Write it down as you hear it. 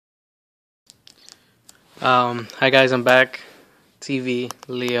Hi guys, I'm back. TV,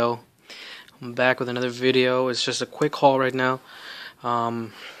 Leo. I'm back with another video. It's just a quick haul right now.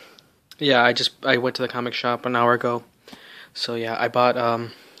 Yeah, I went to the comic shop an hour ago. So yeah, I bought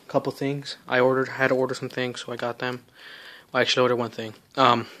a couple things. I had to order some things, so I got them. Well, I actually ordered one thing.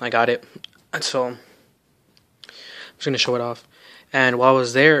 I got it. And so I'm just gonna show it off. And while I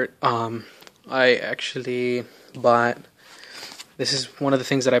was there, I actually bought. This is one of the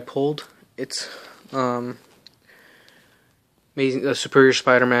things that I pulled. It's Amazing Superior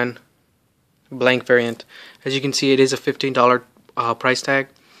Spider-Man blank variant. As you can see, it is a $15 price tag.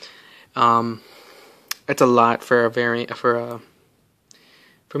 It's a lot for a variant for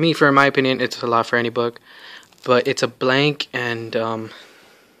me. For my opinion, it's a lot for any book. But it's a blank, and it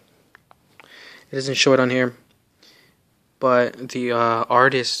doesn't show it on here. But the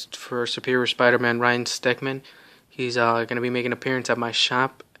artist for Superior Spider-Man, Ryan Stegman, he's going to be making an appearance at my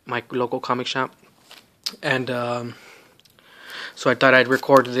shop, my local comic shop. And so I thought I'd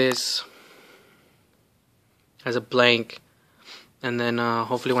record this as a blank, and then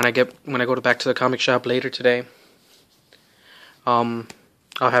hopefully when I go back to the comic shop later today, I'll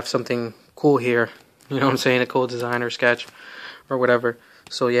have something cool here. You know what I'm saying? A cool design or sketch or whatever.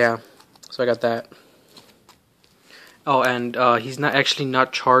 So yeah, so I got that. Oh, and he's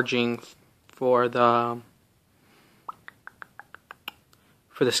not charging for the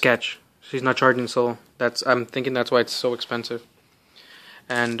sketch. So he's not charging, so I'm thinking that's why it's so expensive.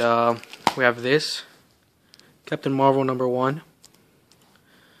 And we have this Captain Marvel #1,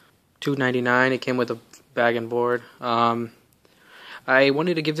 $2.99. It came with a bag and board. I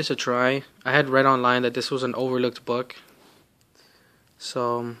wanted to give this a try. I had read online that this was an overlooked book,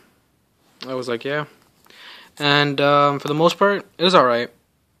 so I was like, yeah. And for the most part, it was alright.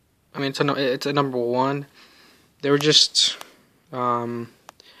 I mean, it's a #1. They were just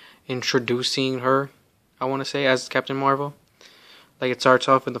introducing her, I want to say, as Captain Marvel. Like, it starts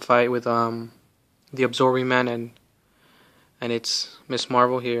off in the fight with the Absorbing Man, and it's Miss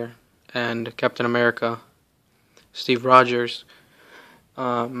Marvel here and Captain America, Steve Rogers.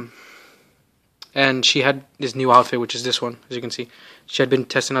 And she had this new outfit, which is this one, as you can see. She had been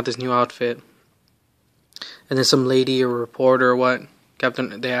testing out this new outfit, and then some lady or reporter or what,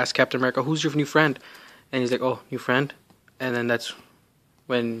 they asked Captain America, "Who's your new friend?" And he's like, "Oh, new friend." And then that's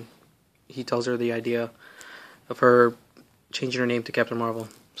when he tells her the idea of her changing her name to Captain Marvel.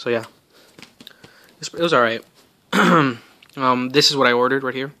 So yeah, it was alright. This is what I ordered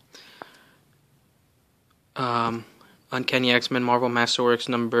right here. Uncanny X-Men Marvel Masterworks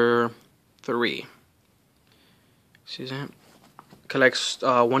 #3. See that? Collects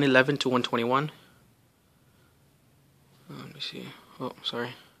 111 to 121. Let me see. Oh,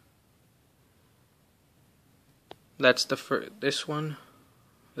 sorry. That's the this one.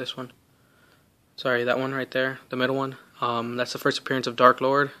 Sorry, that one right there, the middle one. That's the first appearance of Dark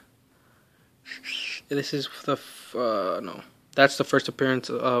Lord. This is the no. That's the first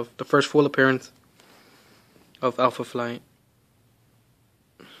full appearance of Alpha Flight.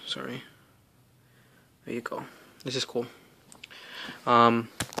 Sorry. There you go. This is cool. I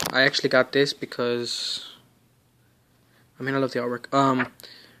actually got this because I love the artwork.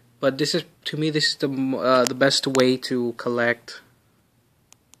 But this is, to me, this is the best way to collect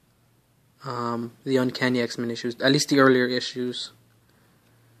the Uncanny X-Men issues, at least the earlier issues.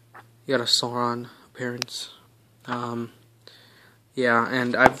 You got a Sauron appearance. Yeah,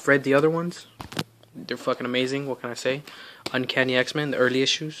 and I've read the other ones. They're fucking amazing. What can I say? Uncanny X-Men, the early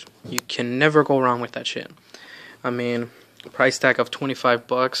issues. You can never go wrong with that shit. I mean, price tag of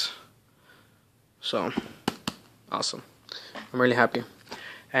 $25. So, awesome. I'm really happy.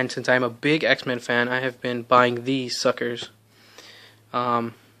 And since I'm a big X-Men fan, I have been buying these suckers.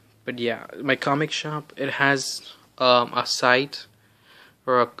 But yeah, my comic shop, it has a site,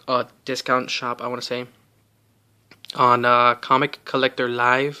 or a discount shop, I want to say, on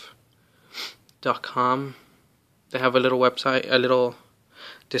comiccollectorlive.com. They have a little website, a little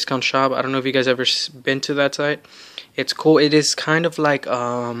discount shop. I don't know if you guys ever been to that site. It's cool. It is kind of like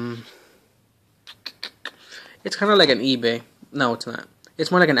it's kind of like an eBay. No, it's not. It's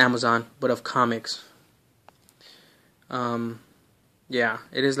more like an Amazon, but of comics. Yeah,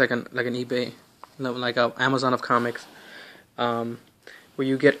 it is like an eBay, like a Amazon of comics, where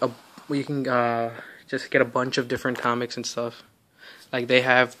you can just get a bunch of different comics and stuff. Like, they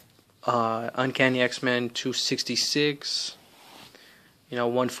have Uncanny X-Men 266,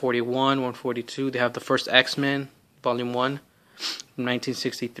 141, 142. They have the first X-Men, Volume 1, from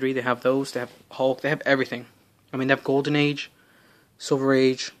 1963. They have those. They have Hulk. They have everything. I mean, they have Golden Age, Silver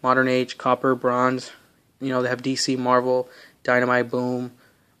Age, Modern Age, Copper, Bronze. They have DC, Marvel, Dynamite, Boom,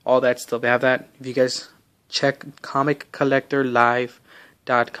 all that stuff. They have that. If you guys check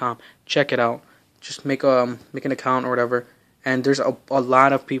comiccollectorlive.com. Check it out. Just make an account or whatever. And there's a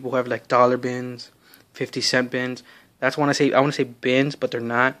lot of people who have like dollar bins, 50-cent bins. I want to say bins, but they're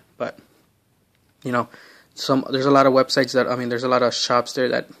not. But you know, there's a lot of websites there's a lot of shops there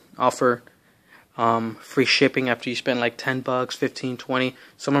that offer free shipping after you spend like $10, 15, 20.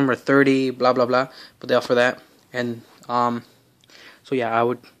 Some of them are 30, blah blah blah, but they offer that. And so yeah, I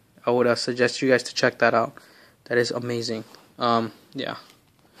would suggest you guys to check that out. That is amazing. Yeah.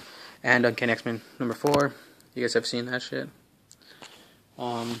 And Uncanny X-Men #4. You guys have seen that shit.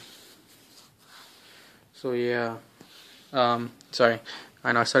 So yeah. Sorry.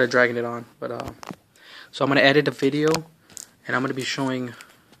 I know I started dragging it on, but so I'm gonna edit a video, and I'm gonna be showing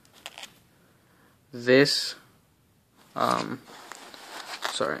this.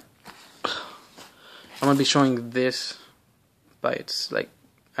 Sorry. I'm gonna be showing this by its like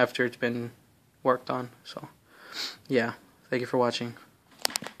after it's been worked on. So yeah. Thank you for watching.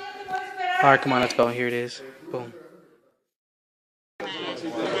 Alright, come on, let's go. Here it is. Boom.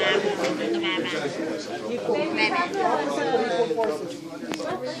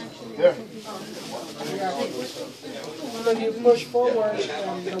 There. So you push forward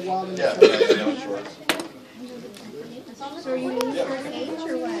and the wall in the So are you in first age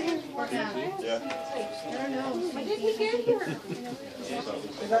or what? Yeah. I don't know. When did he get here?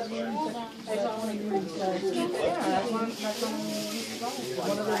 That means one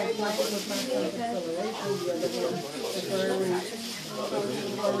of the classes was mass acceleration, the other one is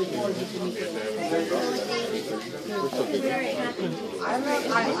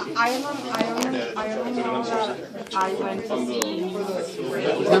I only know that I went to see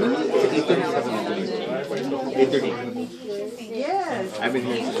yes. I've been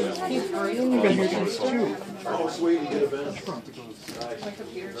here since He's great. You've been here since 2. Oh, sweet.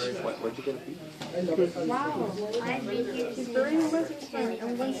 Where'd you get a pizza? Wow. I've been here He's very nice.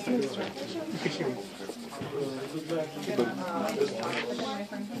 and one semester. Right here.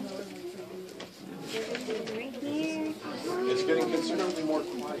 It's getting considerably more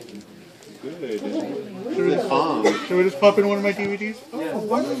quiet. Good. Should we just pop in one of my DVDs? Oh,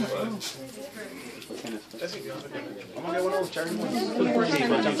 what? I'm gonna get one of those cherry ones.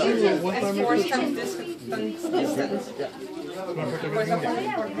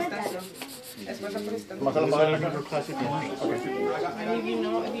 Más a la madre de nuestro clase. If you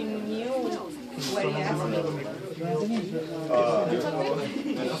knew what he asked me.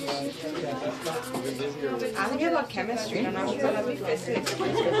 I'm thinking about chemistry, and I'm not sure that'd be physics. I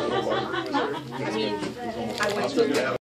mean, I went to